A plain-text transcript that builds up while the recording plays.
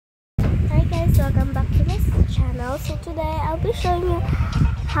welcome back to this channel. So today I'll be showing you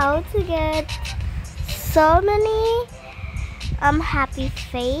how to get so many happy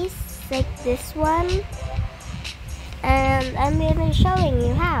face like this one, and I'm really showing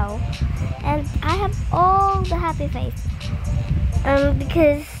you how. And I have all the happy face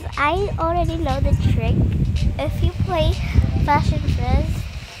because I already know the trick. If you play Fashion Friends,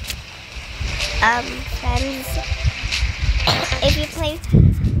 if you play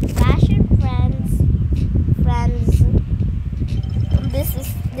Fashion Friends,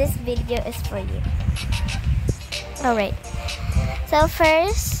 this video is for you. Alright, so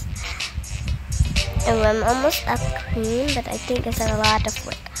first, I'm almost at queen, but I think it's a lot of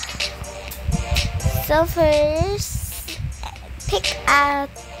work. So first, pick out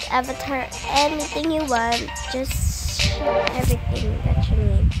avatar, anything you want, just show everything that you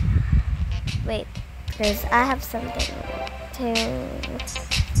need. Wait, because I have something to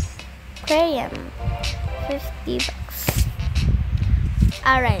aquarium, 50 bucks.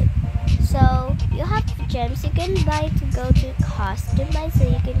 Alright, so you have gems you can buy to go to customize, so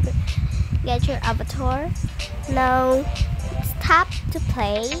you can get your avatar. Now tap to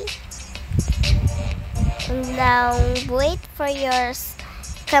play. Now wait for your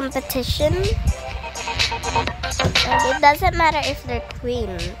competition. And it doesn't matter if they're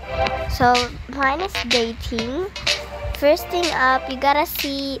queen. So mine is dating. First thing up, you gotta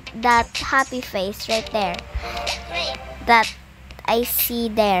see that happy face right there. That I see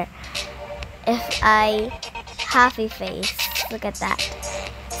there. If I happy face, look at that.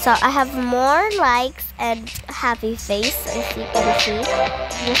 So I have more likes and happy face, if you can see.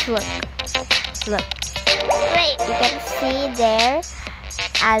 Just look. Great. You can see there,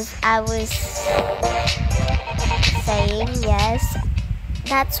 as I was saying, yes.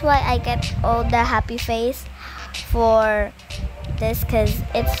 That's why I get all the happy face for this, because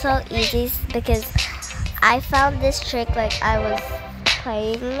it's so easy, because I found this trick like I was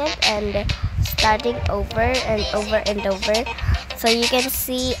playing it and starting over and over and over. So you can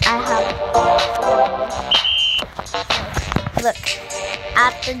see I have, look,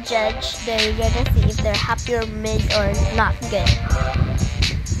 at the judge, they're gonna see if they're happy or mid or not good.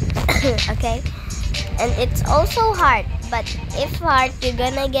 Okay, and it's also hard, but if hard, you're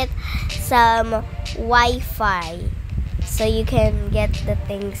gonna get some Wi-Fi so you can get the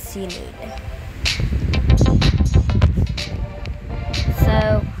things you need.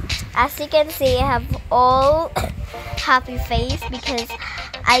 So as you can see, I have all happy face because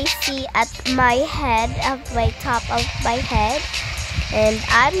I see at my head, at my top of my head, and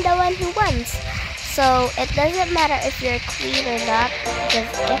I'm the one who wins. So it doesn't matter if you're queen or not,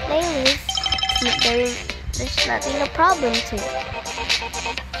 because if they lose, there's nothing a problem to.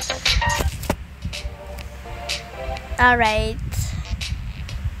 Alright.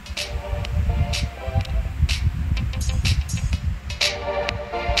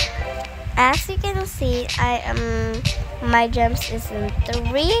 As you can see, my gems is in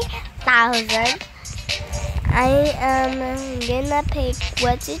 3,000. I am gonna pick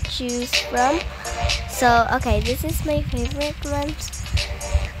what to choose from. So okay, this is my favorite one.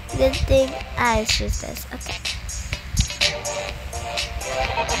 Good thing I choose this. Okay.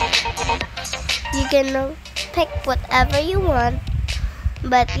 You can pick whatever you want,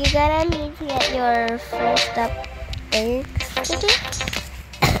 but you gotta need to get your first up things to do.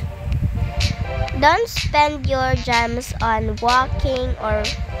 Don't spend your gems on walking or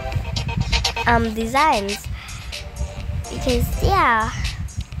designs, because yeah,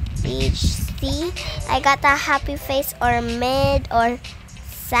 see, I got a happy face or mid or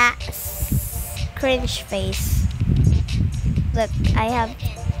cringe face. Look, I have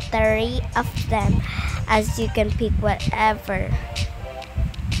 3 of them, as you can pick whatever.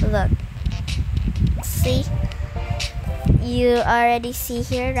 Look, see, you already see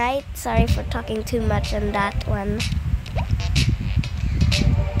here, right? Sorry for talking too much on that one.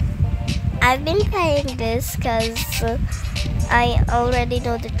 I've been playing this because I already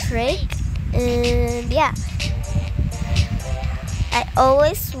know the trick, and yeah, I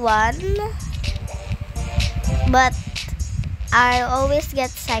always won, but I always get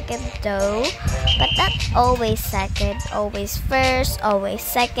second though, but not always second, always first, always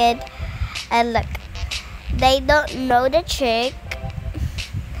second. And look, they don't know the trick.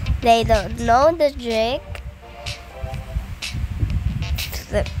 They don't know the trick.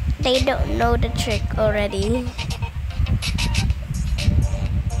 Look, they don't know the trick already.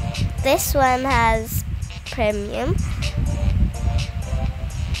 This one has premium.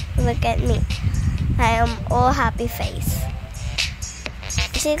 Look at me. I am all happy face.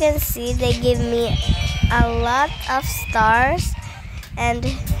 As you can see, they give me a lot of stars and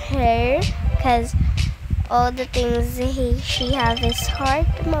hair because all the things she have is heart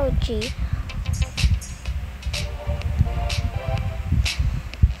emoji.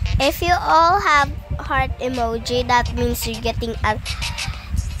 If you all have heart emoji, that means you're getting a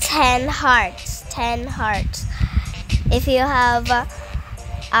 10 hearts. 10 hearts. If you have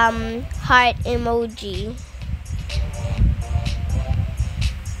heart emoji.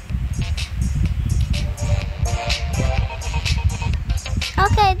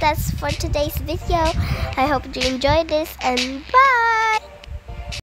 Okay, that's for today's video. I hope you enjoyed this, and bye!